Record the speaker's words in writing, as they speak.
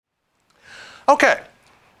Okay,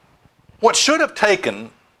 what should have taken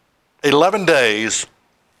 11 days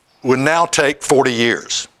would now take 40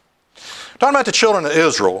 years. Talking about the children of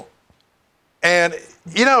Israel, and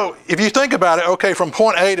you know, if you think about it, okay, from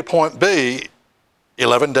point A to point B,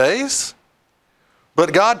 11 days,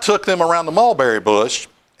 but God took them around the mulberry bush,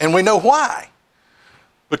 and we know why.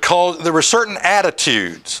 Because there were certain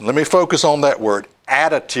attitudes, let me focus on that word,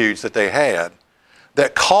 attitudes that they had,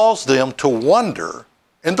 that caused them to wander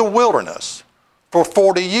in the wilderness for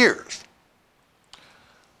 40 years.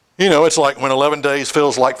 You know, it's like when 11 days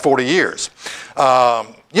feels like 40 years.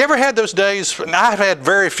 You ever had those days, and I've had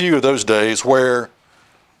very few of those days where,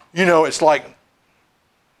 you know, it's like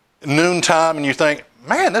noontime and you think,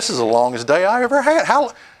 man, this is the longest day I ever had.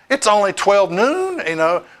 It's only 12 noon, you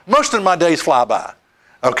know. Most of my days fly by.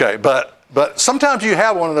 Okay, but sometimes you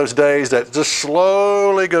have one of those days that just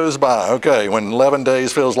slowly goes by, okay, when 11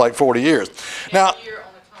 days feels like 40 years. Now,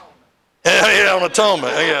 yeah, on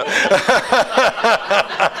atonement, yeah.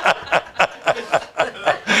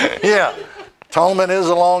 Yeah, atonement is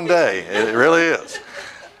a long day. It really is.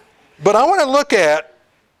 But I want to look at,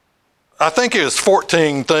 I think it was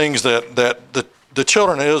 14 things that the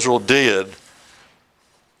children of Israel did,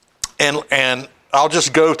 and I'll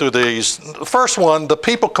just go through these. The first one, the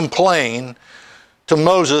people complained to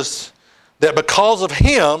Moses that because of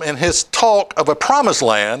him and his talk of a promised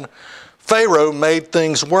land, Pharaoh made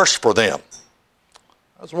things worse for them.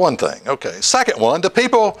 That's one thing. Okay. Second one, the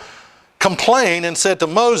people complained and said to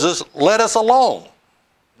Moses, let us alone.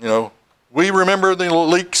 You know, we remember the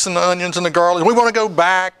leeks and the onions and the garlic. We want to go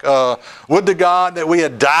back. Would to God that we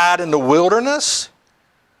had died in the wilderness.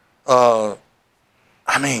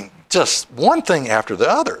 Just one thing after the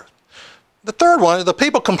other. The third one, the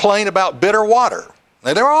people complained about bitter water.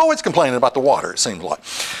 Now, they were always complaining about the water, it seems like.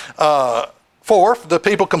 Fourth, the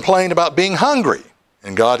people complained about being hungry.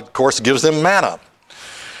 And God, of course, gives them manna.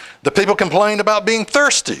 The people complained about being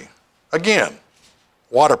thirsty. Again,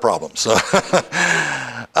 water problems.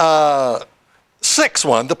 Sixth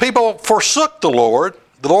one, the people forsook the Lord.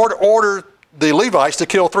 The Lord ordered the Levites to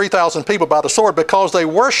kill 3,000 people by the sword because they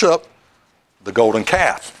worship the golden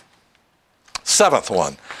calf. Seventh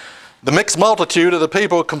one, the mixed multitude of the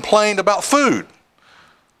people complained about food.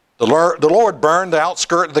 The Lord burned the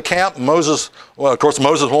outskirt of the camp. Moses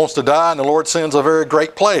wants to die, and the Lord sends a very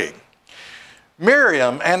great plague.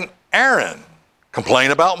 Miriam and Aaron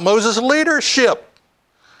complain about Moses' leadership.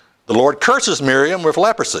 The Lord curses Miriam with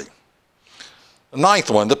leprosy. The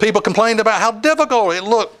ninth one, the people complained about how difficult it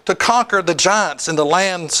looked to conquer the giants in the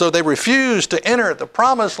land, so they refused to enter the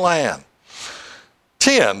promised land.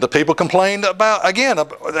 10, the people complained about, again,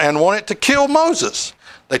 and wanted to kill Moses.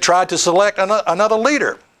 They tried to select another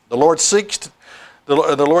leader. The Lord seeks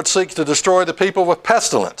to destroy the people with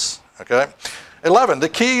pestilence. Okay. 11, the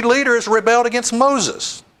key leaders rebelled against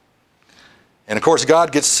Moses. And of course,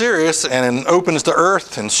 God gets serious and opens the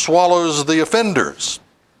earth and swallows the offenders.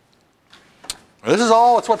 This is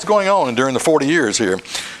all, it's what's going on during the 40 years here.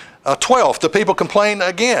 12, the people complained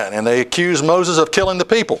again, and they accused Moses of killing the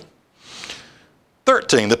people.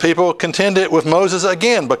 13, the people contended with Moses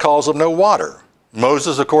again because of no water.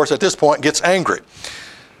 Moses, of course, at this point gets angry.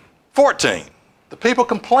 14, the people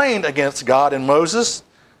complained against God and Moses.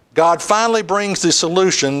 God finally brings the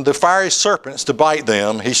solution, the fiery serpents, to bite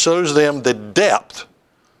them. He shows them the depth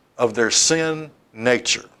of their sin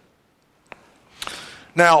nature.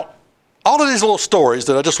 Now, all of these little stories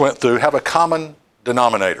that I just went through have a common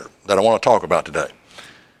denominator that I want to talk about today.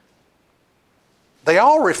 They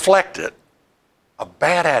all reflected a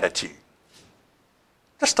bad attitude.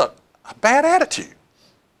 Just a bad attitude.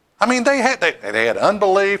 I mean, they had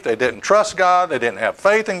unbelief, they didn't trust God, they didn't have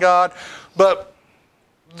faith in God, but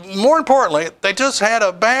more importantly, they just had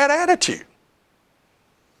a bad attitude.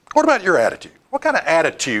 What about your attitude? What kind of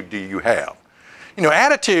attitude do you have? You know,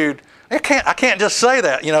 attitude, I can't just say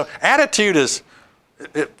that. You know, attitude is,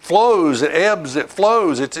 it flows, it ebbs, it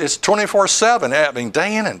flows. It's 24/7. I mean,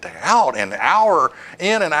 day in and day out, and hour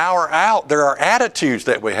in and hour out. There are attitudes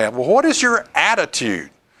that we have. Well, what is your attitude?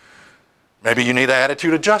 Maybe you need an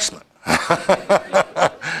attitude adjustment.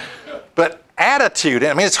 But attitude,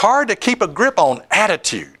 I mean, it's hard to keep a grip on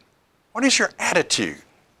attitude. What is your attitude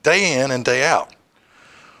day in and day out?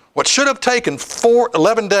 What should have taken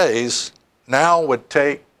 11 days now would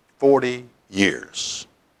take 40 years.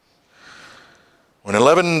 When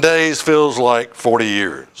 11 days feels like 40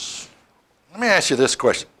 years. Let me ask you this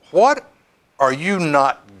question. What are you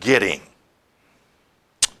not getting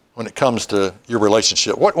when it comes to your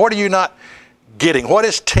relationship? What are you not getting? What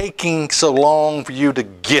is taking so long for you to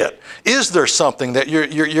get? Is there something that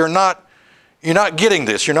you're not getting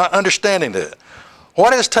this? You're not understanding this?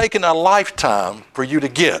 What has taken a lifetime for you to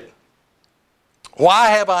get? Why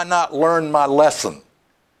have I not learned my lesson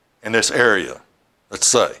in this area, let's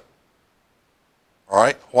say? All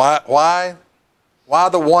right? Why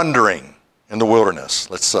the wandering in the wilderness,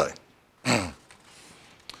 let's say?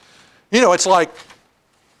 It's like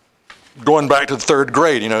going back to the third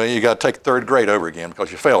grade. You got to take third grade over again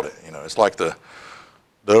because you failed it. It's like the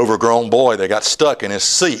overgrown boy that got stuck in his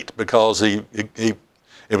seat because it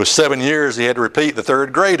was 7 years he had to repeat the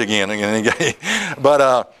third grade again.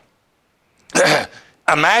 But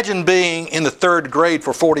imagine being in the third grade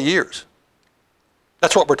for 40 years.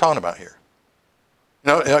 That's what we're talking about here.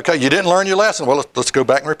 Okay, you didn't learn your lesson. Well, let's go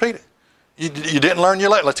back and repeat it. You didn't learn your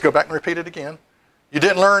lesson. Let's go back and repeat it again. You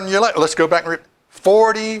didn't learn your lesson. Let's go back and repeat it.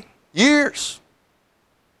 40 years.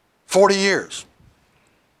 40 years.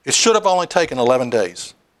 It should have only taken 11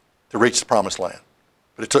 days to reach the promised land,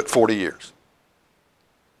 but it took 40 years.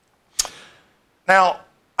 Now,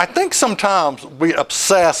 I think sometimes we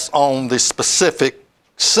obsess on the specific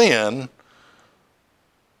sin,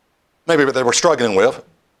 maybe that we're struggling with,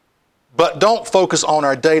 but don't focus on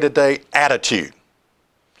our day-to-day attitude.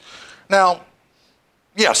 Now,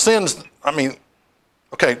 yeah, sins,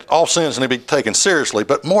 all sins need to be taken seriously,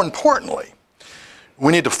 but more importantly,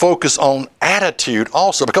 we need to focus on attitude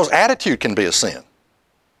also, because attitude can be a sin.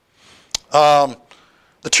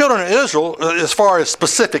 The children of Israel, as far as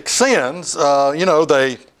specific sins,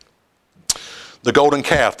 the golden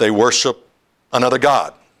calf, they worship another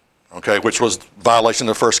god, okay, which was violation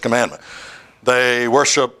of the first commandment. They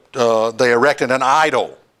erected an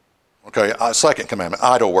idol, okay, second commandment,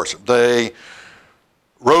 idol worship. They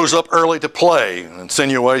rose up early to play,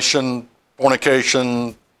 insinuation,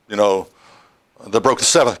 fornication, they broke the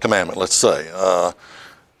seventh commandment, let's say.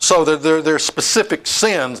 So there are specific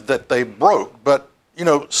sins that they broke, but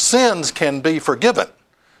sins can be forgiven.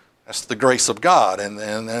 That's the grace of God, and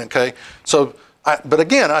okay. So, but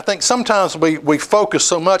again, I think sometimes we focus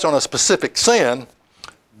so much on a specific sin,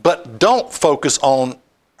 but don't focus on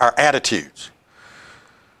our attitudes.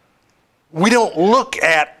 We don't look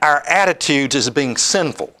at our attitudes as being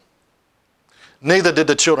sinful. Neither did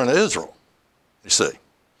the children of Israel, you see.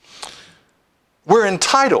 We're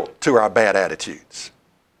entitled to our bad attitudes.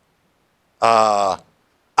 I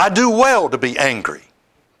do well to be angry.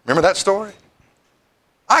 Remember that story?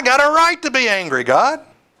 I got a right to be angry, God.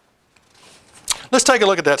 Let's take a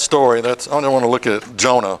look at that story. I only want to look at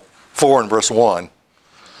Jonah 4 and verse 1.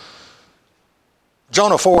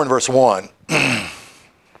 Jonah 4 and verse 1.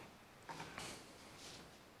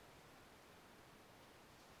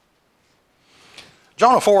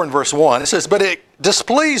 Jonah 4 and verse 1, it says, "But it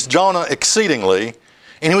displeased Jonah exceedingly,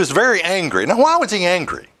 and he was very angry." Now, why was he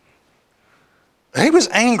angry? He was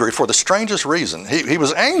angry for the strangest reason. He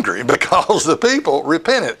was angry because the people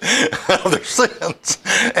repented of their sins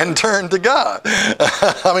and turned to God.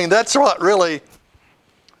 That's what really,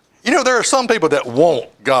 there are some people that want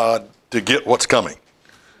God to get what's coming.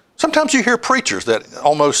 Sometimes you hear preachers that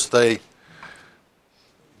almost they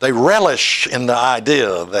relish in the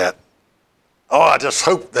idea that, I just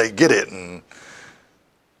hope they get it, and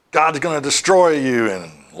God's going to destroy you,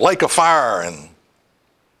 and lake of fire, and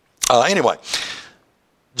anyway.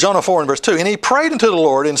 Jonah 4 and verse 2, "And he prayed unto the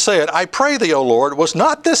Lord and said, I pray thee, O Lord, was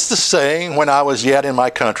not this the saying when I was yet in my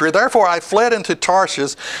country? Therefore I fled into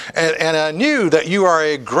Tarshish, and I knew that you are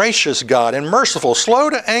a gracious God and merciful, slow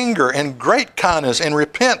to anger and great kindness, and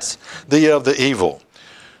repents thee of the evil.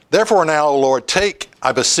 Therefore now, O Lord, take,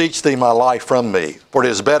 I beseech thee, my life from me, for it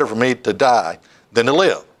is better for me to die than to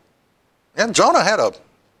live." And Jonah had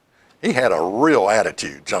a real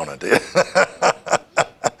attitude, Jonah did.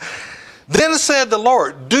 "Then said the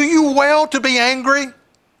Lord, do you well to be angry?"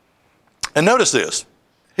 And notice this,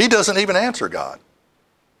 he doesn't even answer God.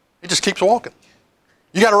 He just keeps walking.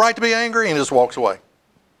 You got a right to be angry, and he just walks away.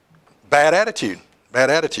 Bad attitude.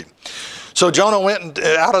 So Jonah went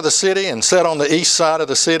out of the city and sat on the east side of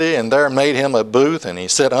the city, and there made him a booth, and he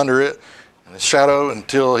sat under it in the shadow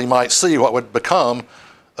until he might see what would become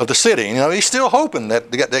of the city. He's still hoping that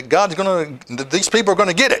these people are going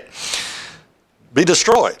to get it, be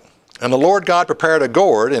destroyed. "And the Lord God prepared a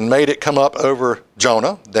gourd and made it come up over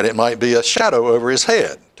Jonah, that it might be a shadow over his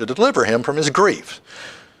head, to deliver him from his grief.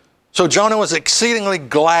 So Jonah was exceedingly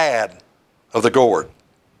glad of the gourd.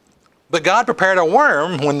 But God prepared a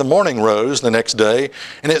worm when the morning rose the next day,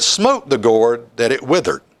 and it smote the gourd that it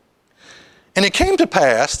withered. And it came to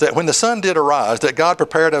pass that when the sun did arise, that God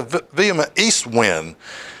prepared a vehement east wind,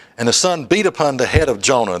 and the sun beat upon the head of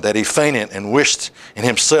Jonah, that he fainted and wished in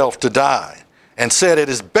himself to die, and said, It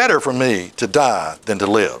is better for me to die than to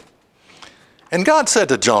live. And God said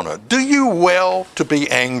to Jonah, Do you well to be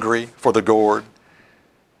angry for the gourd?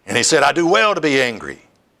 And he said, I do well to be angry,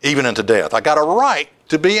 even unto death. I got a right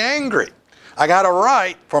to be angry. I got a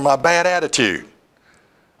right for my bad attitude.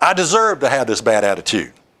 I deserve to have this bad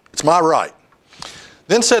attitude. It's my right.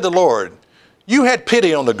 Then said the Lord, you had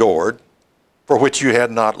pity on the gourd, for which you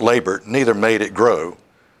had not labored, neither made it grow,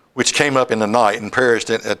 which came up in the night and perished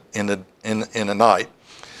in the night.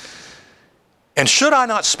 And should I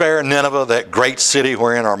not spare Nineveh, that great city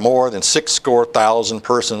wherein are more than 60,000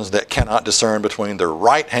 persons that cannot discern between their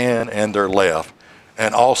right hand and their left,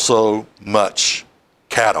 and also much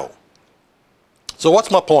cattle? So what's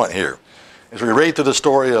my point here? As we read through the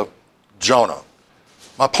story of Jonah,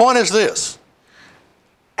 my point is this: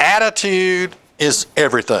 attitude is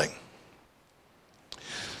everything.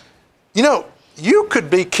 You know, you could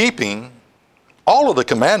be keeping all of the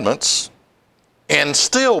commandments and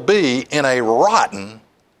still be in a rotten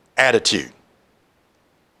attitude.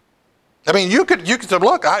 I mean, you could say,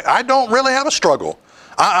 look, I don't really have a struggle.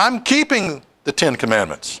 I'm keeping the 10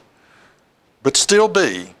 Commandments, but still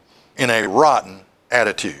be in a rotten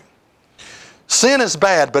attitude. Sin is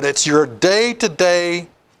bad, but it's your day-to-day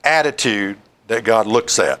attitude that God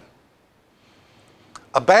looks at.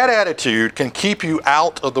 A bad attitude can keep you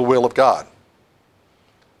out of the will of God.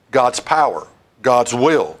 God's power, God's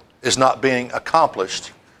will is not being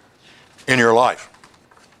accomplished in your life.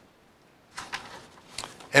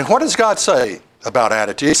 And what does God say about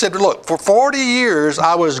attitude? He said, look, for 40 years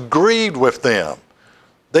I was grieved with them.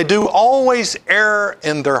 They do always err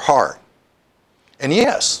in their heart. And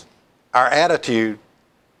yes, our attitude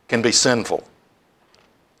can be sinful.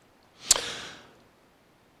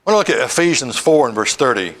 I want to look at Ephesians 4 and verse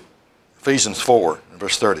 30. Ephesians 4 and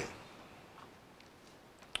verse 30.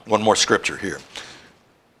 One more scripture here.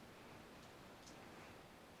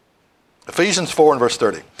 Ephesians 4 and verse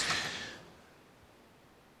 30.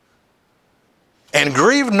 And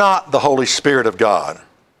grieve not the Holy Spirit of God,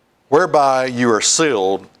 whereby you are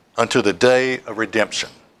sealed unto the day of redemption.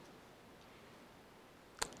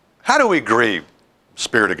 How do we grieve the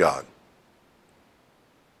Spirit of God?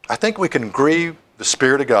 I think we can grieve the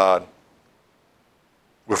Spirit of God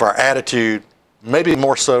with our attitude, maybe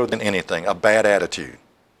more so than anything, a bad attitude.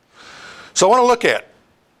 So I want to look at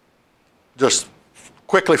just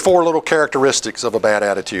quickly 4 little characteristics of a bad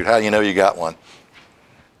attitude. How do you know you got one?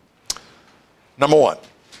 Number 1,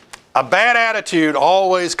 a bad attitude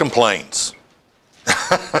always complains.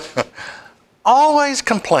 Always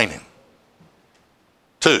complaining.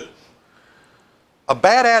 2, a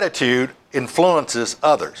bad attitude influences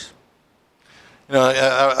others. You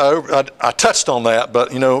know, I touched on that,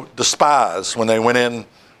 but you know, the spies, when they went in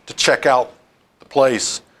to check out the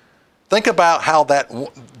place, think about how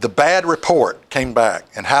the bad report came back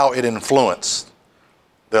and how it influenced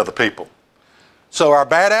the other people. So our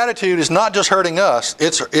bad attitude is not just hurting us,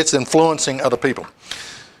 it's influencing other people.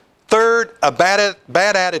 3rd, a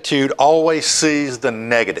bad attitude always sees the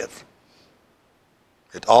negative.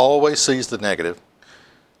 It always sees the negative.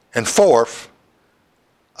 And 4th,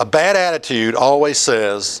 a bad attitude always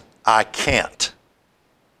says, I can't.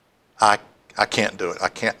 I can't do it. I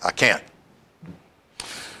can't.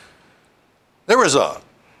 There was I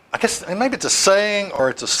guess maybe it's a saying or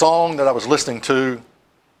it's a song that I was listening to,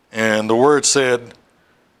 and the word said,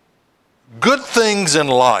 good things in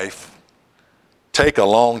life take a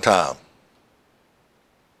long time.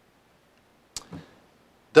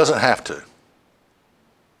 Doesn't have to.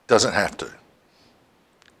 Doesn't have to.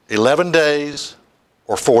 11 days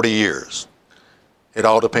or 40 years. It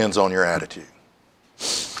all depends on your attitude.